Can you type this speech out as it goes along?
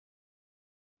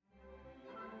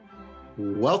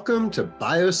Welcome to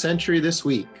BioCentury This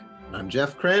Week. I'm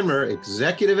Jeff Cranmer,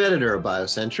 Executive Editor of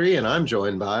BioCentury, and I'm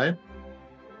joined by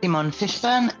Simon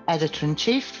Fishburne,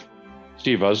 Editor-in-Chief.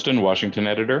 Steve Usden, Washington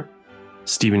Editor.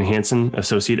 Stephen Hansen,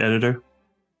 Associate Editor.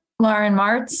 Lauren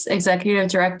Martz, Executive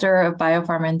Director of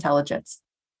Biopharma Intelligence.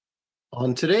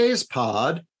 On today's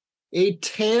pod, a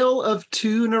tale of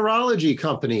two neurology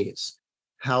companies,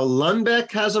 how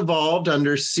Lundbeck has evolved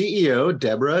under CEO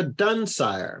Deborah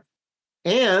Dunsire,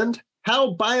 and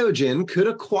how Biogen could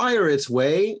acquire its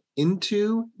way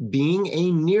into being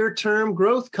a near-term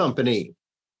growth company.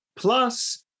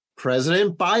 Plus,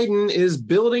 President Biden is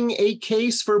building a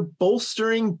case for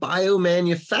bolstering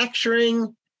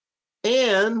biomanufacturing,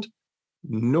 and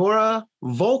Nora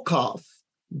Volkow,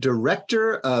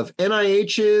 Director of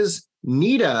NIH's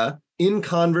NIDA, in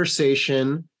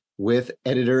conversation with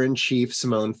Editor-in-Chief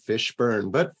Simone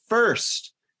Fishburne. But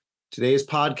first, today's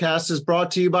podcast is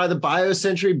brought to you by the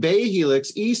BioCentury Bay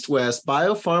Helix East-West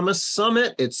Biopharma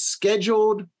Summit. It's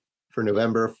scheduled for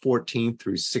November 14th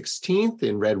through 16th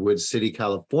in Redwood City,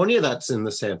 California. That's in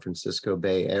the San Francisco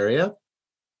Bay Area.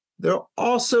 There'll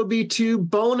also be 2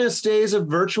 bonus days of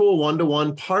virtual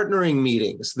one-to-one partnering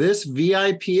meetings. This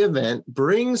VIP event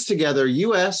brings together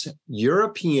U.S.,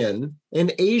 European,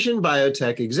 and Asian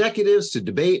biotech executives to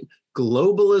debate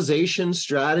globalization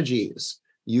strategies.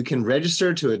 You can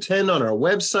register to attend on our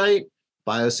website,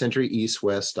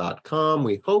 biocenturyeastwest.com.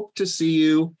 We hope to see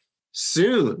you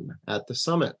soon at the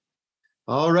summit.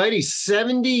 All righty,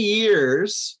 70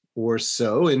 years or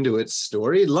so into its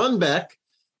story, Lundbeck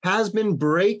has been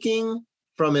breaking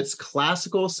from its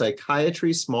classical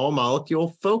psychiatry small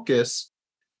molecule focus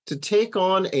to take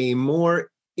on a more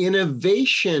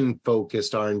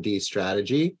innovation-focused R&D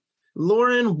strategy.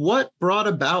 Lauren, what brought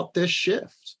about this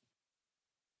shift?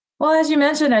 Well, as you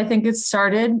mentioned, I think it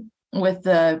started with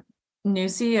the new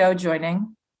CEO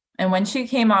joining. And when she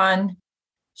came on,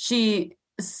 she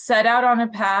set out on a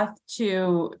path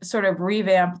to sort of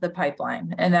revamp the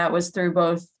pipeline. And that was through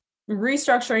both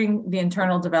restructuring the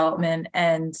internal development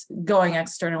and going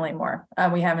externally more.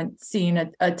 We haven't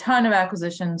seen a ton of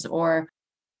acquisitions or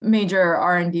major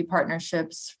R&D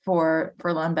partnerships for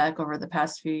Lundbeck over the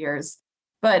past few years.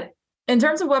 But in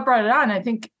terms of what brought it on, I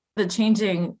think the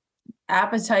changing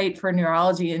appetite for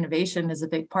neurology innovation is a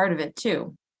big part of it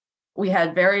too. We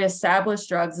had very established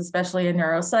drugs, especially in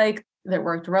neuropsych, that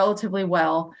worked relatively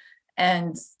well,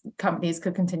 and companies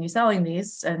could continue selling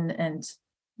these and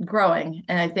growing.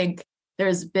 And I think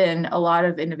there's been a lot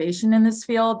of innovation in this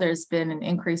field. There's been an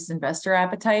increased investor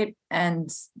appetite,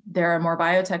 and there are more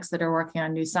biotechs that are working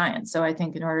on new science. So I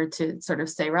think in order to sort of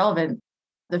stay relevant,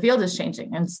 the field is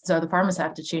changing. And so the pharmas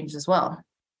have to change as well.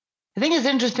 I think it's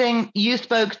interesting. You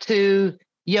spoke to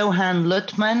Johan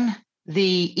Luttman,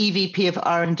 the EVP of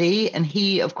R&D, and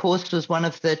he, of course, was one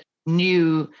of the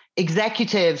new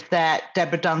executives that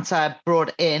Deborah Dunsire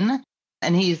brought in.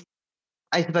 And he's,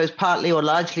 I suppose, partly or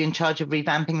largely in charge of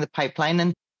revamping the pipeline.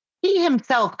 And he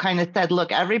himself kind of said,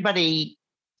 look, everybody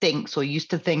thinks or used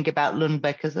to think about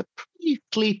Lundbeck as a pretty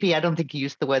sleepy, I don't think he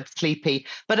used the word sleepy,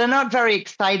 but a not very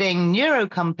exciting neuro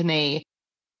company.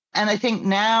 And I think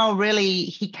now really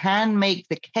he can make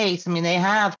the case. I mean, they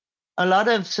have a lot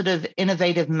of sort of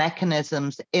innovative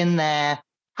mechanisms in their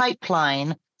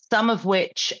pipeline, some of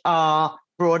which are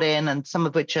brought in and some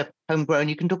of which are homegrown.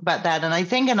 You can talk about that. And I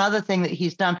think another thing that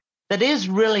he's done that is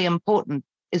really important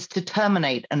is to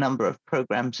terminate a number of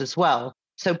programs as well.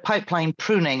 So pipeline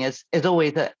pruning is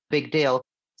always a big deal.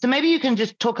 So maybe you can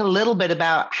just talk a little bit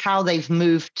about how they've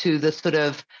moved to the sort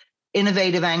of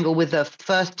innovative angle with a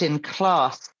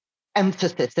first-in-class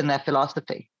emphasis in their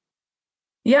philosophy.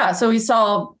 Yeah, so we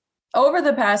saw over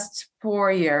the past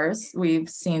 4 years, we've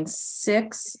seen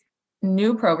 6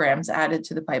 new programs added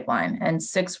to the pipeline and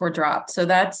 6 were dropped. So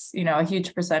that's, a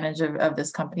huge percentage of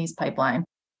this company's pipeline.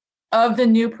 Of the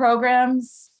new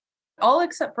programs, all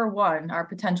except for one are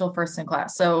potential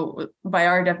first-in-class. So by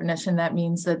our definition, that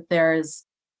means that there's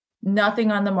nothing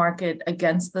on the market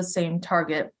against the same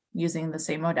target using the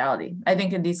same modality. I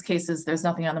think in these cases, there's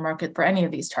nothing on the market for any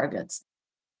of these targets.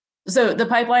 So the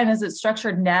pipeline as it's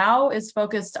structured now is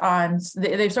focused on,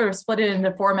 they've sort of split it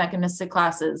into 4 mechanistic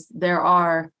classes. There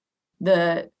are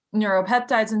the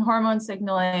neuropeptides and hormone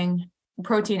signaling,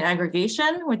 protein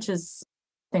aggregation, which is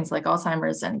things like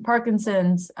Alzheimer's and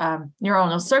Parkinson's,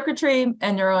 neuronal circuitry,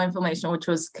 and neuroinflammation, which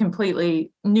was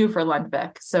completely new for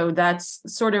Lundbeck. So that's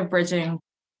sort of bridging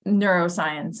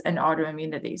neuroscience and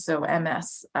autoimmunity. So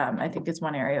MS, I think, is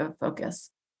one area of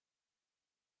focus.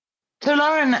 So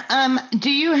Lauren, do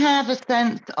you have a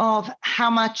sense of how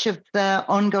much of the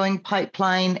ongoing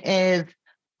pipeline is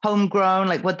homegrown,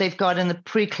 like what they've got in the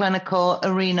preclinical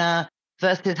arena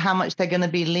versus how much they're going to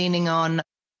be leaning on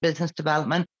business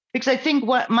development? Because I think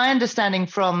what my understanding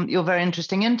from your very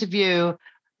interesting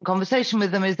conversation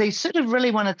with them is they sort of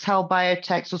really want to tell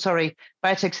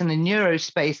biotechs in the neuro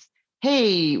space,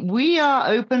 hey, we are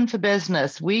open for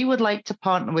business. We would like to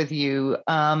partner with you.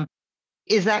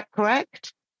 Is that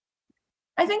correct?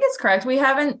 I think it's correct. We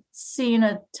haven't seen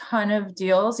a ton of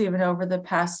deals even over the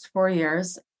past 4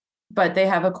 years, but they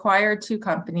have acquired 2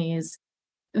 companies.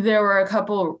 There were a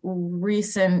couple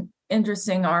recent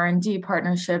interesting R&D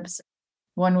partnerships.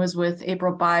 One was with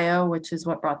April Bio, which is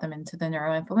what brought them into the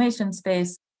neuroinflammation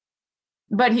space.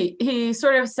 But he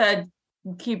sort of said,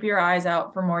 keep your eyes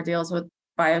out for more deals with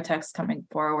biotechs coming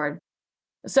forward.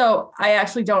 So I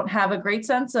actually don't have a great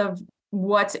sense of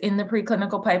what's in the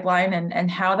preclinical pipeline and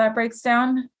how that breaks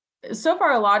down. So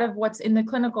far, a lot of what's in the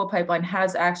clinical pipeline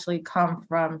has actually come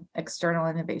from external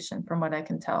innovation, from what I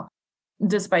can tell,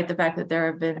 despite the fact that there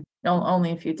have been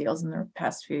only a few deals in the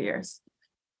past few years.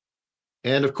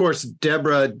 And of course,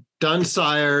 Deborah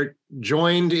Dunsire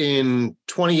joined in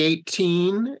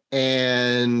 2018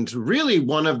 and really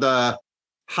one of the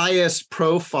highest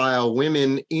profile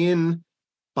women in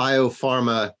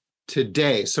biopharma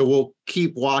today. So we'll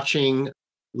keep watching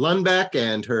Lundbeck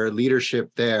and her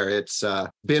leadership there. It's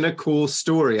been a cool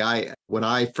story. When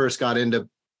I first got into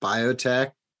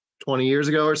biotech 20 years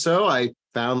ago or so, I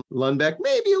found Lundbeck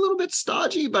maybe a little bit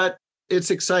stodgy, but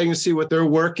it's exciting to see what they're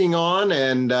working on,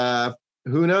 and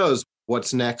who knows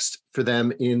what's next for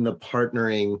them in the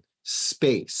partnering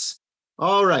space.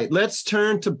 All right, let's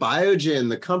turn to Biogen.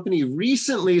 The company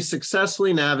recently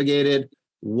successfully navigated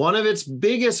one of its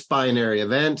biggest binary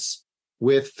events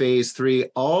with phase 3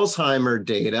 Alzheimer's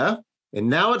data, and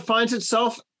now it finds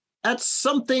itself at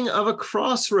something of a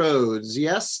crossroads.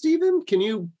 Yes, Stephen, can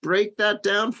you break that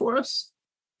down for us?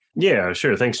 Yeah,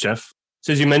 sure. Thanks, Jeff.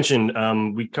 So as you mentioned,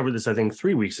 we covered this, I think,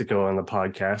 3 weeks ago on the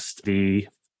podcast, the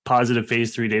positive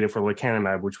phase 3 data for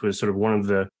lecanemab, which was sort of one of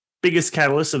the biggest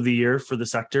catalysts of the year for the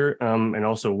sector, and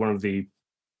also one of the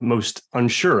most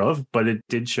unsure of, but it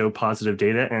did show positive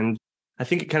data. And I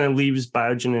think it kind of leaves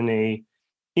Biogen in a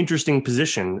interesting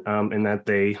position in that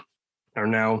they are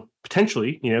now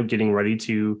potentially, getting ready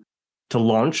to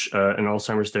launch an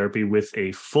Alzheimer's therapy with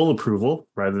a full approval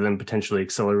rather than potentially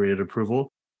accelerated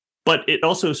approval. But it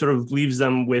also sort of leaves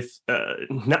them with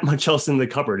not much else in the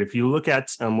cupboard. If you look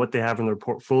at what they have in their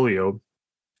portfolio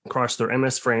across their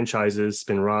MS franchises,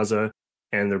 Spinraza,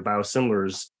 and their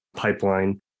biosimilars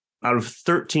pipeline, out of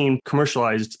 13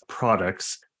 commercialized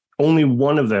products, only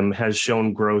one of them has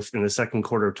shown growth in the second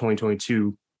quarter of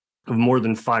 2022 of more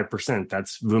than 5%.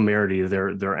 That's Vumerity,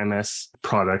 their MS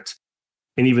product.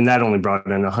 And even that only brought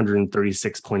in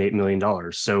 $136.8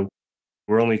 million. So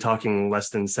we're only talking less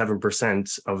than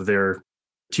 7% of their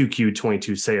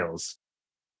 2Q22 sales.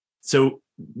 So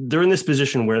they're in this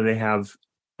position where they have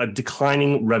a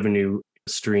declining revenue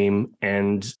stream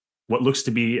and what looks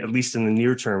to be, at least in the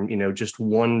near term, just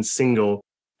one single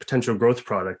potential growth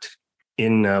product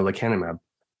in lecanemab.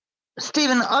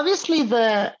 Stephen, obviously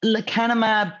the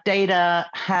lecanemab data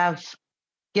have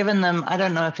given them, I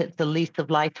don't know if it's the lease of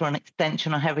life or an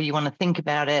extension or however you want to think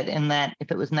about it, in that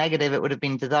if it was negative, it would have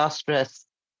been disastrous.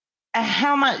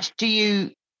 How much do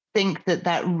you think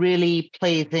that really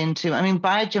plays into, I mean,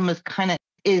 Biogen is kind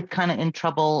of in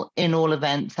trouble in all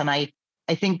events. And I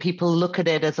think people look at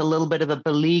it as a little bit of a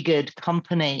beleaguered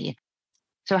company.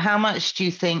 So how much do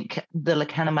you think the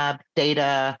lecanemab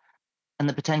data and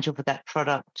the potential for that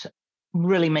product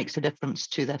really makes a difference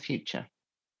to their future?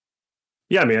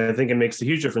 Yeah, I mean, I think it makes a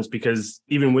huge difference because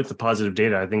even with the positive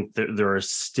data, I think there are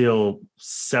still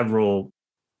several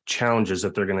challenges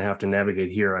that they're going to have to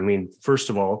navigate here. I mean, first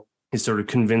of all, is sort of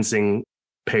convincing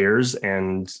payers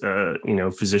and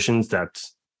physicians that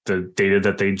the data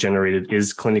that they generated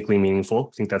is clinically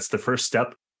meaningful. I think that's the first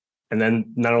step. And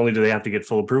then not only do they have to get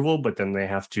full approval, but then they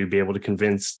have to be able to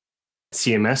convince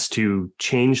CMS to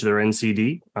change their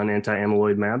NCD on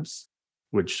anti-amyloid mAbs,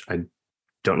 which I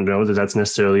don't know that that's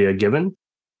necessarily a given.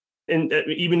 And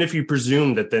even if you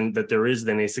presume that there is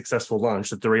a successful launch,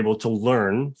 that they're able to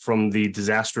learn from the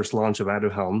disastrous launch of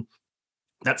Aduhelm,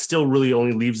 that still really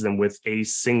only leaves them with a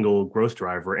single growth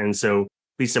driver. And so, at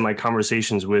least in my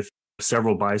conversations with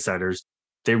several buy-siders,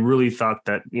 they really thought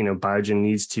that, Biogen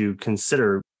needs to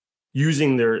consider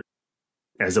using their,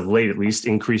 as of late at least,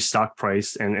 increased stock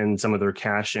price and some of their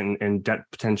cash and debt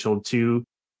potential to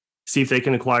see if they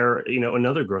can acquire,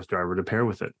 another growth driver to pair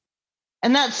with it.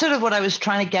 And that's sort of what I was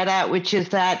trying to get at, which is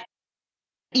that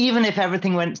even if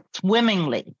everything went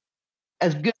swimmingly,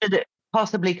 as good as it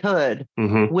possibly could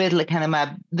with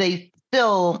lecanemab, they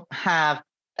still have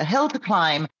a hill to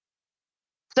climb.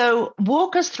 So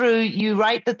walk us through, you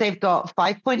write that they've got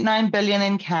 5.9 billion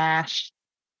in cash,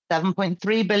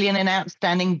 7.3 billion in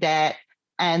outstanding debt,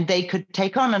 and they could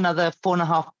take on another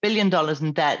 $4.5 billion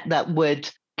in debt that would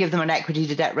give them an equity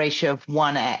to debt ratio of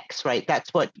 1x, right?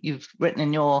 That's what you've written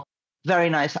in your very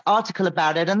nice article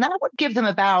about it. And that would give them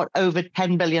about over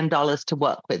 $10 billion to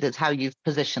work with, is how you've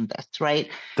positioned this, right?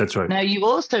 That's right. Now, you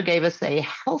also gave us a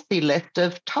healthy list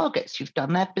of targets. You've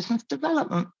done that business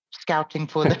development scouting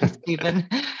for them, Stephen.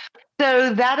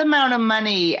 So that amount of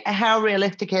money, how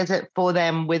realistic is it for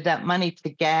them with that money to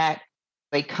get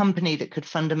a company that could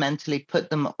fundamentally put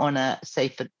them on a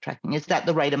safer tracking? Is that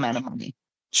the right amount of money?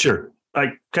 Sure.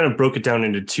 I kind of broke it down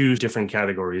into two different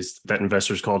categories that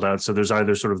investors called out. So there's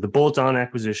either sort of the bolt-on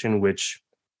acquisition, which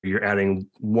you're adding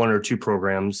one or two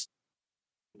programs,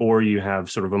 or you have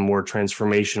sort of a more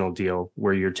transformational deal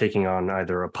where you're taking on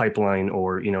either a pipeline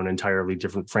or, an entirely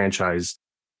different franchise.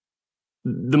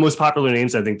 The most popular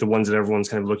names, I think the ones that everyone's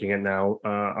kind of looking at now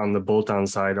on the bolt-on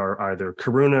side are either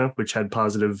Karuna, which had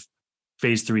positive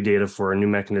phase 3 data for a new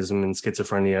mechanism in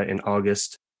schizophrenia in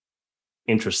August,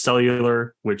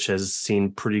 Intracellular, which has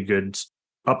seen pretty good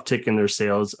uptick in their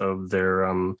sales of their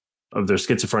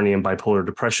schizophrenia and bipolar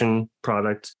depression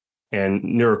product, and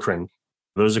Neurocrine.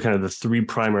 Those are kind of the three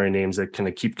primary names that kind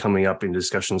of keep coming up in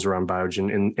discussions around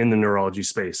Biogen in the neurology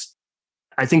space.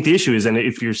 I think the issue is, and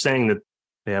if you're saying that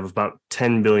they have about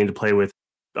 10 billion to play with,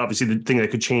 obviously the thing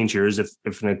that could change here is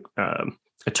if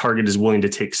a target is willing to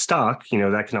take stock,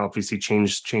 that can obviously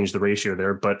change the ratio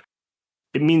there. But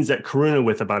it means that Karuna,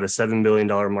 with about a $7 billion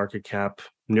market cap,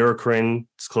 Neurocrine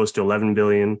is close to 11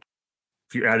 billion.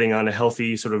 If you're adding on a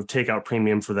healthy sort of takeout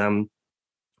premium for them,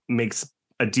 makes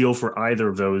a deal for either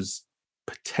of those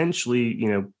potentially,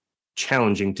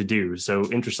 challenging to do. So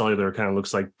Intracellular kind of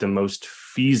looks like the most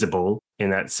feasible in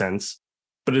that sense,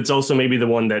 but it's also maybe the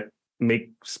one that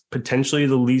makes potentially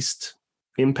the least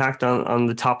impact on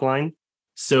the top line.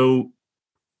 So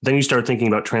then you start thinking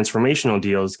about transformational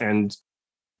deals, and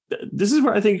this is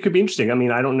where I think it could be interesting. I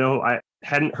mean, I don't know. I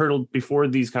hadn't heard before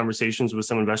these conversations with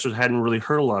some investors, hadn't really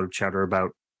heard a lot of chatter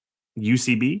about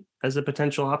UCB as a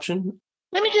potential option.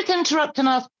 Let me just interrupt and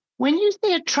ask, when you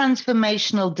say a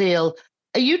transformational deal,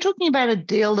 are you talking about a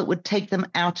deal that would take them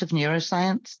out of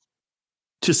neuroscience?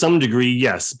 To some degree,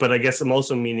 yes. But I guess I'm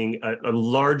also meaning a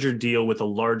larger deal with a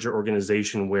larger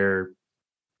organization where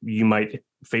you might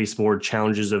face more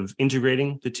challenges of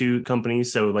integrating the two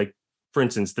companies. So like, for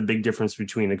instance, the big difference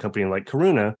between a company like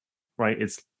Karuna, right?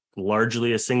 It's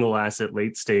largely a single asset,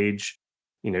 late stage.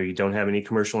 You don't have any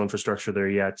commercial infrastructure there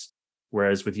yet.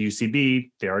 Whereas with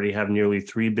UCB, they already have nearly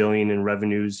 3 billion in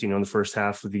revenues, in the first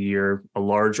half of the year, a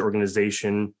large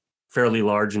organization, fairly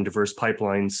large and diverse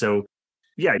pipeline. So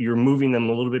yeah, you're moving them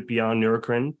a little bit beyond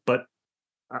Neurocrine, but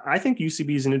I think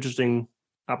UCB is an interesting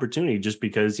opportunity just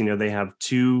because, they have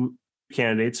two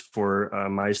candidates for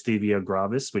myasthenia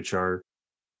gravis, which are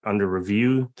under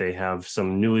review. They have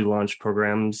some newly launched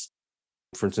programs,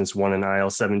 for instance, one an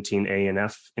IL-17A and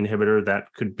F inhibitor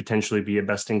that could potentially be a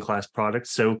best-in-class product.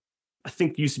 So I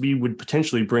think UCB would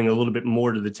potentially bring a little bit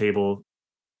more to the table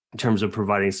in terms of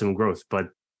providing some growth. But,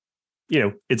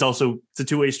 it's a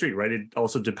two-way street, right? It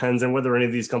also depends on whether any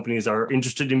of these companies are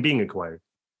interested in being acquired.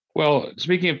 Well,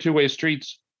 speaking of two-way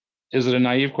streets, is it a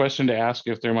naive question to ask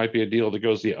if there might be a deal that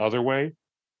goes the other way?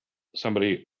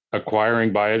 Somebody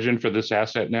acquiring Biogen for this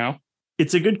asset now?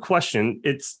 It's a good question.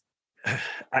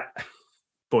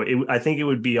 I think it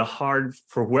would be a hard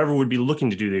for whoever would be looking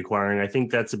to do the acquiring. I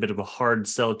think that's a bit of a hard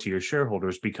sell to your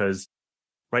shareholders because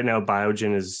right now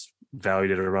Biogen is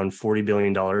valued at around $40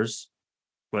 billion.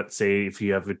 Let's say if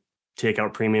you have a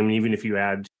takeout premium, and even if you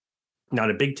add not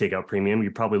a big takeout premium,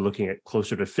 you're probably looking at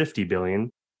closer to 50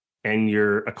 billion, and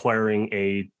you're acquiring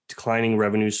a declining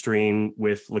revenue stream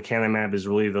with lecanemab is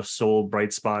really the sole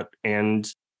bright spot, and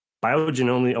Biogen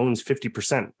only owns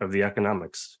 50% of the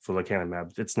economics for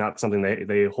lecanemab. It's not something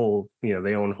they hold,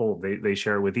 they own whole. They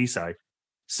share it with Eisai.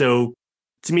 So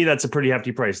to me, that's a pretty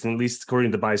hefty price. And at least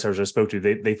according to the buy-siders I spoke to,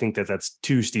 they think that that's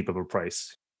too steep of a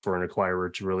price for an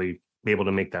acquirer to really be able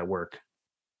to make that work.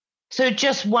 So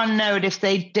just one note, if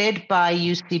they did buy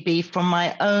UCB, from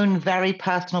my own very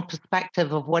personal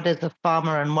perspective of what is a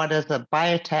pharma and what is a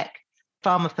biotech,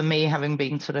 pharma for me, having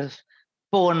been sort of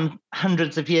born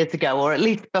hundreds of years ago, or at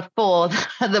least before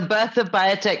the birth of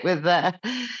biotech with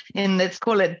let's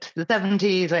call it the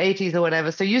 70s or 80s or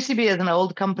whatever. So UCB is an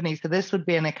old company. So this would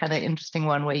be a kind of interesting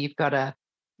one where you've got a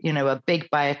big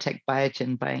biotech,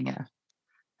 Biogen, buying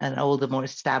an older, more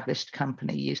established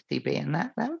company, UCB. And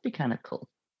that would be kind of cool.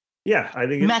 Yeah, I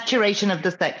think maturation of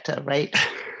the sector, right?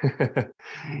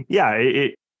 Yeah,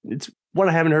 it's one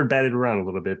I haven't heard batted around a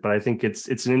little bit, but I think it's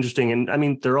an interesting, and I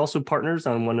mean, they're also partners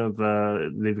on one of,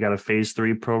 they've got a phase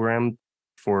 3 program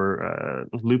for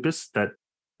lupus that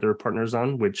they're partners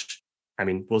on, which, I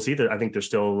mean, we'll see. That I think they're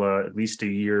still at least a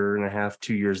year and a half,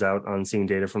 2 years out on seeing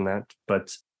data from that.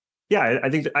 But yeah, I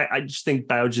think I just think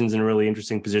Biogen's in a really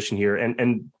interesting position here.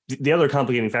 And the other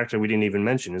complicating factor we didn't even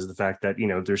mention is the fact that,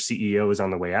 their CEO is on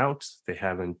the way out. They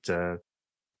haven't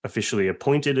officially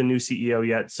appointed a new CEO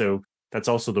yet. So that's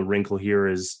also the wrinkle here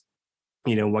is,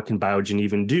 what can Biogen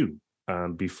even do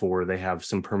before they have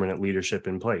some permanent leadership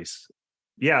in place?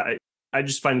 Yeah, I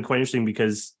just find it quite interesting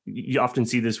because you often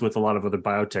see this with a lot of other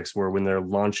biotechs where when they're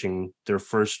launching their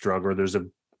first drug or there's a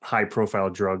high profile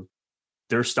drug,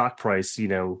 their stock price,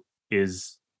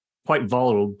 is quite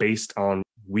volatile based on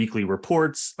weekly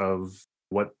reports of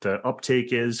what the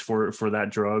uptake is for that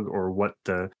drug or what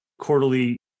the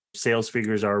quarterly sales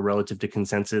figures are relative to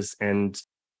consensus. And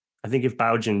I think if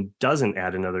Biogen doesn't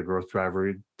add another growth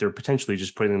driver, they're potentially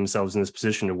just putting themselves in this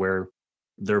position to where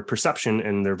their perception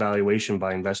and their valuation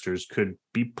by investors could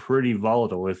be pretty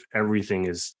volatile if everything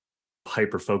is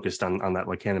hyper focused on that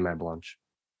lecanemab launch.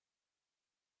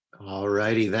 All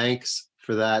righty. Thanks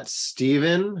for that,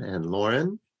 Stephen and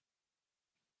Lauren.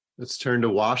 Let's turn to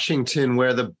Washington,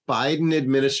 where the Biden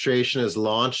administration has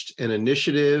launched an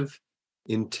initiative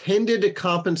intended to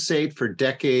compensate for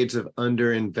decades of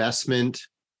underinvestment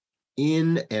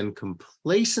in and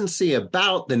complacency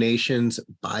about the nation's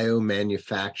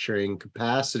biomanufacturing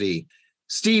capacity.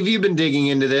 Steve, you've been digging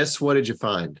into this. What did you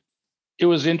find? It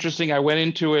was interesting. I went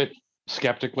into it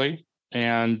skeptically,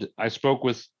 and I spoke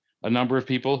with a number of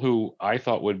people who I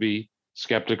thought would be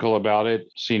skeptical about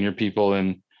it, senior people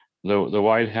in the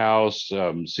White House,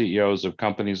 CEOs of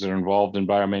companies that are involved in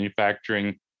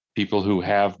biomanufacturing, people who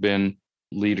have been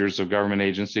leaders of government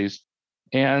agencies.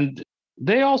 And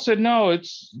they all said, no,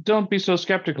 don't be so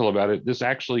skeptical about it. This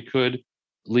actually could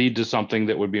lead to something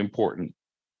that would be important.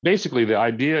 Basically, the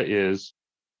idea is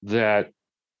that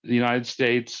the United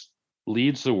States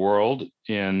leads the world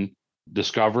in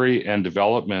discovery and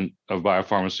development of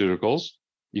biopharmaceuticals.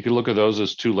 You can look at those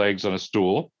as two legs on a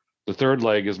stool. The third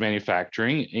leg is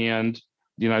manufacturing, and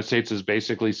the United States has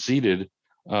basically ceded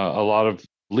a lot of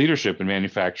leadership in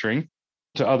manufacturing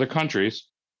to other countries.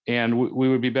 And we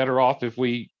would be better off if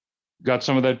we got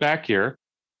some of that back here,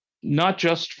 not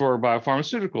just for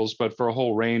biopharmaceuticals, but for a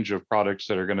whole range of products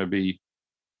that are going to be,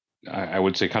 I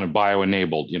would say, kind of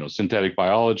bio-enabled, synthetic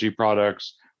biology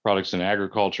products, products in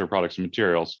agriculture, products and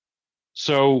materials.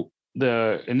 So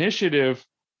the initiative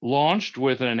launched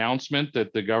with an announcement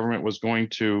that the government was going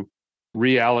to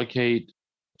reallocate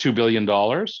 $2 billion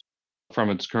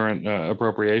from its current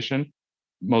appropriation,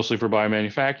 mostly for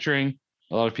biomanufacturing.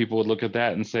 A lot of people would look at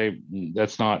that and say,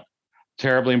 that's not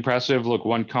terribly impressive. Look,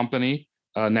 one company,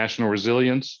 National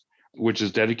Resilience, which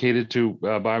is dedicated to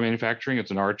biomanufacturing.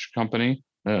 It's an arch company,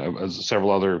 several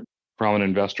other prominent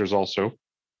investors also.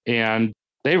 And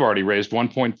they've already raised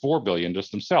 $1.4 billion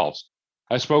just themselves.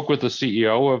 I spoke with the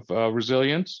CEO of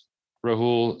Resilience,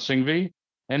 Rahul Singhvi,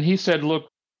 and he said, look,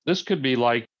 this could be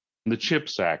like the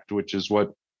CHIPS Act, which is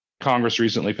what Congress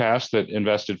recently passed that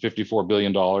invested $54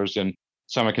 billion in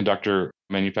semiconductor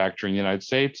manufacturing in the United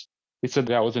States. He said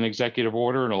that was an executive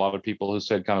order, and a lot of people who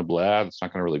said kind of blah, it's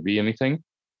not going to really be anything.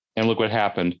 And look what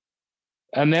happened.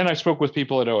 And then I spoke with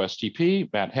people at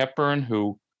OSTP, Matt Hepburn,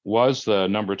 who was the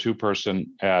number 2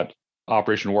 person at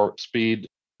Operation Warp Speed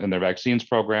in their vaccines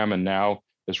program, and now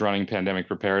is running pandemic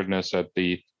preparedness at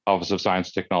the Office of Science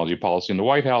and Technology Policy in the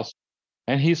White House.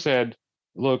 And he said,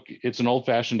 look, it's an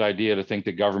old-fashioned idea to think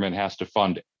that government has to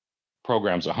fund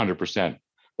programs 100%,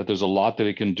 that there's a lot that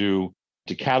it can do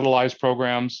to catalyze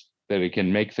programs, that it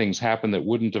can make things happen that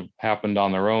wouldn't have happened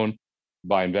on their own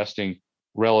by investing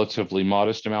relatively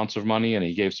modest amounts of money. And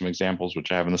he gave some examples,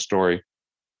 which I have in the story.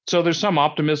 So there's some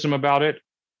optimism about it.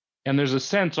 And there's a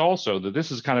sense also that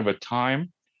this is kind of a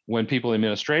time when people in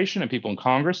administration and people in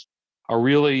Congress are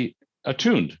really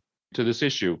attuned to this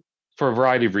issue for a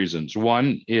variety of reasons.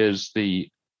 One is the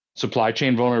supply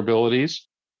chain vulnerabilities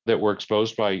that were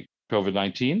exposed by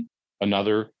COVID-19.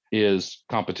 Another is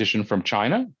competition from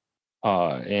China.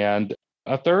 And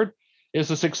a third is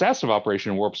the success of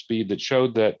Operation Warp Speed that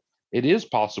showed that it is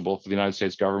possible for the United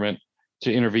States government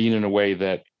to intervene in a way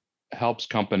that helps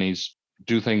companies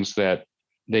do things that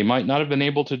they might not have been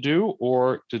able to do,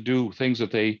 or to do things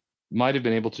that they might have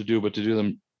been able to do, but to do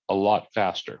them a lot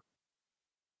faster.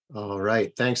 All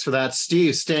right. Thanks for that,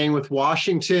 Steve. Staying with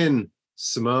Washington,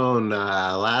 Simone,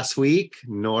 last week,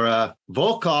 Nora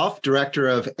Volkow, director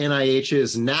of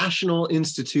NIH's National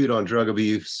Institute on Drug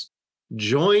Abuse,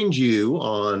 joined you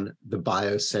on the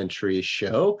BioCentury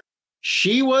show.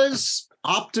 She was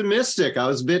optimistic. I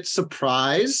was a bit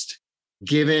surprised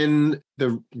given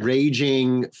the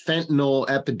raging fentanyl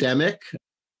epidemic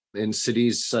in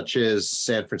cities such as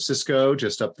San Francisco,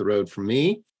 just up the road from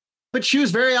me. But she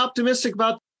was very optimistic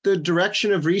about the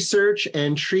direction of research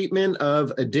and treatment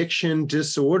of addiction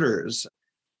disorders.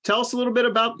 Tell us a little bit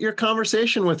about your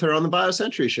conversation with her on the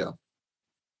BioCentury show.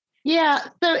 Yeah,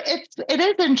 so it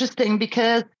is interesting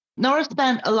because Nora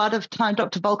spent a lot of time,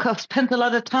 Dr. Volkow spent a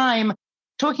lot of time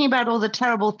talking about all the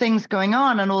terrible things going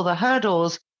on and all the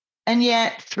hurdles. And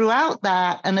yet throughout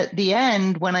that, and at the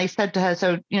end, when I said to her,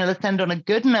 so, let's end on a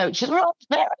good note, she's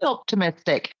very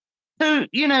optimistic. So,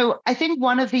 I think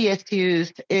one of the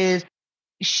issues is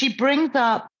she brings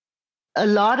up a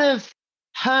lot of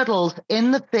hurdles in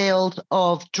the field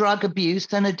of drug abuse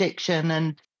and addiction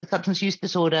and substance use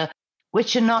disorder,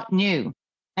 which are not new.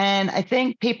 And I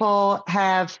think people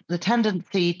have the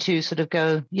tendency to sort of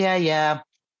go, yeah,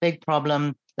 big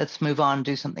problem, let's move on,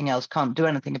 do something else, can't do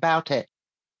anything about it.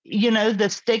 The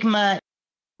stigma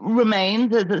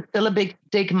remains. There's still a big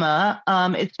stigma.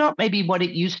 It's not maybe what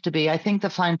it used to be. I think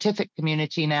the scientific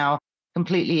community now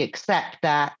completely accept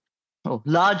that, or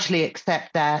largely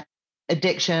accept that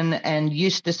addiction and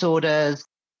use disorders,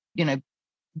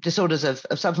 disorders of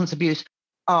substance abuse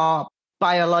are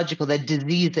biological. They're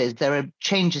diseases. There are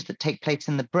changes that take place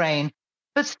in the brain.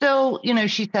 But still,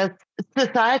 she says,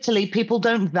 societally, people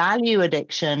don't value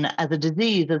addiction as a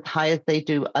disease as high as they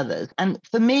do others. And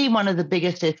for me, one of the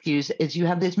biggest issues is you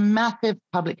have this massive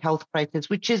public health crisis,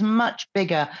 which is much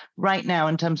bigger right now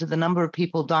in terms of the number of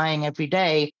people dying every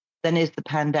day than is the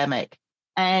pandemic.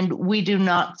 And we do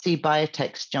not see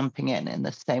biotechs jumping in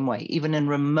the same way, even in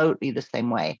remotely the same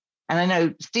way. And I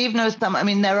know Steve knows some. I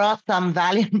mean, there are some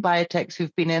valiant biotechs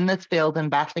who've been in this field and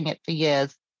battling it for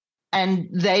years. And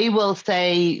they will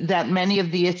say that many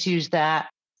of the issues that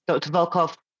Dr.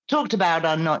 Volkow talked about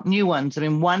are not new ones. I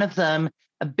mean, one of them,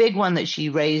 a big one that she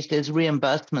raised, is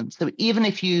reimbursement. So even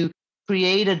if you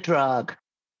create a drug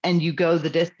and you go the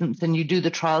distance and you do the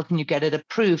trials and you get it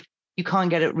approved, you can't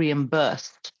get it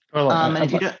reimbursed. Well, and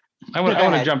if you don't, I want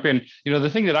to jump in. The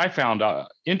thing that I found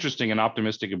interesting and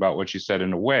optimistic about what she said,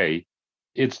 in a way,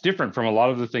 it's different from a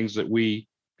lot of the things that we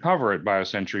cover at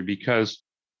BioCentury, because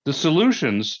the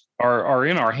solutions are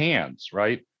in our hands,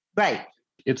 right? Right.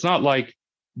 It's not like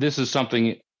this is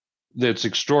something that's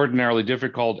extraordinarily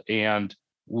difficult and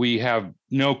we have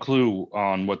no clue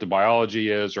on what the biology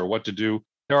is or what to do.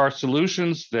 There are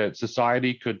solutions that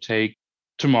society could take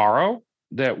tomorrow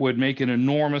that would make an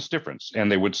enormous difference.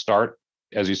 And they would start,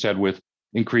 as you said, with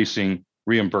increasing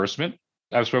reimbursement.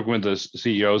 I've spoken with the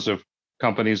CEOs of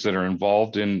companies that are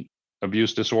involved in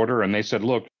abuse disorder, and they said,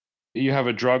 look, you have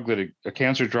a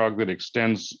cancer drug that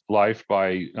extends life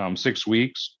by 6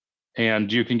 weeks, and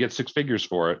you can get six figures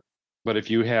for it. But if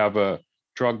you have a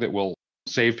drug that will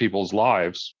save people's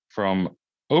lives from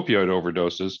opioid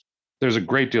overdoses, there's a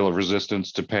great deal of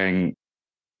resistance to paying,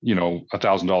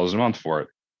 $1,000 a month for it.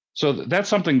 So that's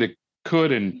something that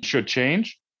could and should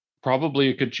change. Probably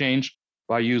it could change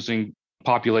by using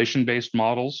population-based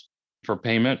models for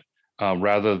payment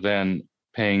rather than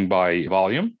paying by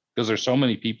volume, because there's so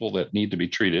many people that need to be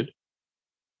treated.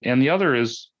 And the other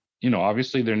is,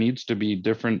 obviously there needs to be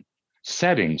different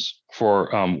settings for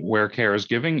where care is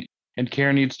giving, and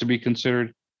care needs to be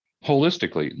considered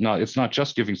holistically. No, it's not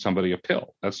just giving somebody a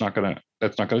pill. That's not gonna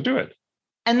do it.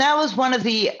 And that was one of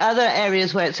the other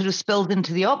areas where it sort of spilled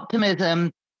into the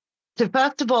optimism. So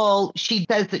first of all, she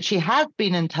says that she has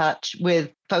been in touch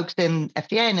with folks in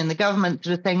FDA and in the government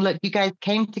sort of saying, look, you guys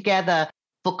came together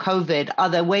for COVID. Are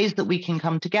there ways that we can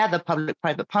come together,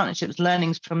 public-private partnerships,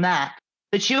 learnings from that?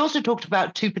 But she also talked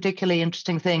about two particularly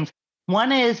interesting things.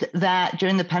 One is that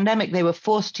during the pandemic, they were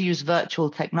forced to use virtual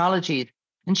technologies.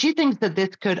 And she thinks that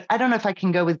this could, I don't know if I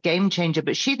can go with game changer,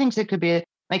 but she thinks it could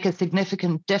make a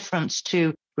significant difference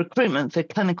to recruitment for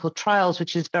clinical trials,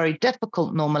 which is very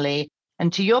difficult normally.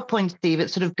 And to your point, Steve,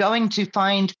 it's sort of going to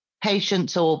find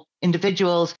patients or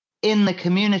individuals in the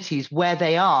communities where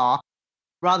they are,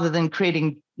 rather than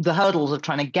creating the hurdles of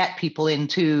trying to get people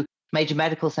into major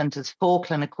medical centers for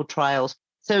clinical trials.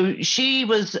 So she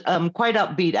was quite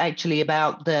upbeat, actually,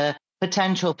 about the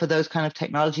potential for those kind of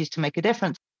technologies to make a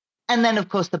difference. And then, of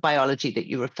course, the biology that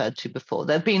you referred to before.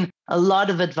 There have been a lot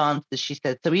of advances, she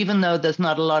said. So even though there's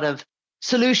not a lot of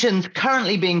solutions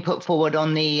currently being put forward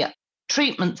on the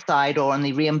treatment side or on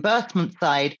the reimbursement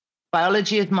side,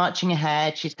 biology is marching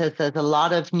ahead. She says there's a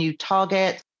lot of new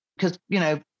targets because,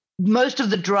 most of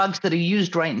the drugs that are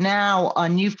used right now are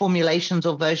new formulations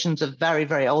or versions of very,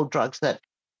 very old drugs that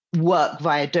work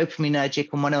via dopaminergic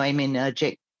or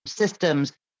monoaminergic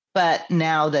systems. But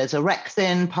now there's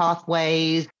orexin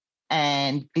pathways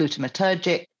and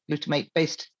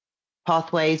glutamate-based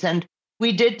pathways. And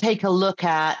we did take a look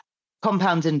at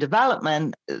compounds in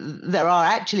development. There are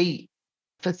actually,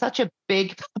 for such a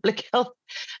big public health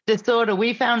disorder,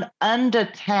 we found under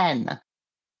 10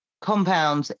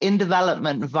 compounds in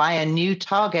development via new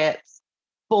targets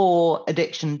for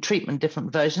addiction treatment,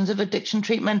 different versions of addiction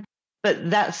treatment.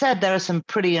 But that said, there are some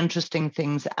pretty interesting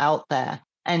things out there.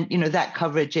 And, that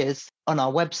coverage is on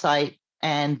our website,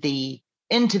 and the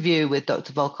interview with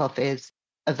Dr. Volkow is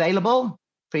available,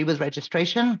 free with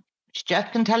registration, which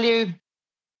Jeff can tell you.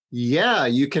 Yeah,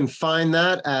 you can find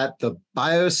that at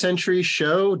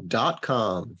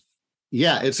thebiocenturyshow.com.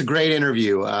 Yeah, it's a great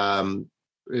interview.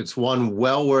 It's one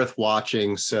well worth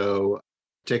watching. So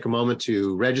take a moment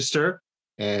to register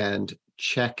and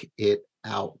check it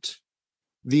out.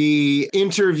 The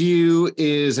interview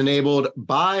is enabled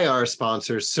by our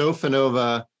sponsors,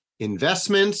 Sofinova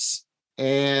Investments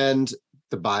and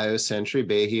the BioCentury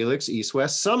Bay Helix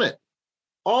East-West Summit.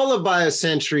 All of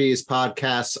BioCentury's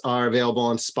podcasts are available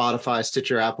on Spotify,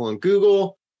 Stitcher, Apple, and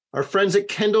Google. Our friends at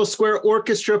Kendall Square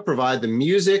Orchestra provide the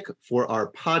music for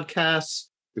our podcasts.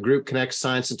 The group connects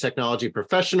science and technology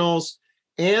professionals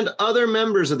and other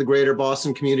members of the greater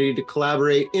Boston community to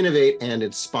collaborate, innovate, and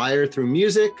inspire through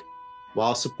music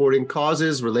while supporting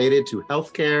causes related to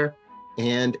healthcare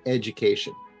and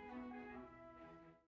education.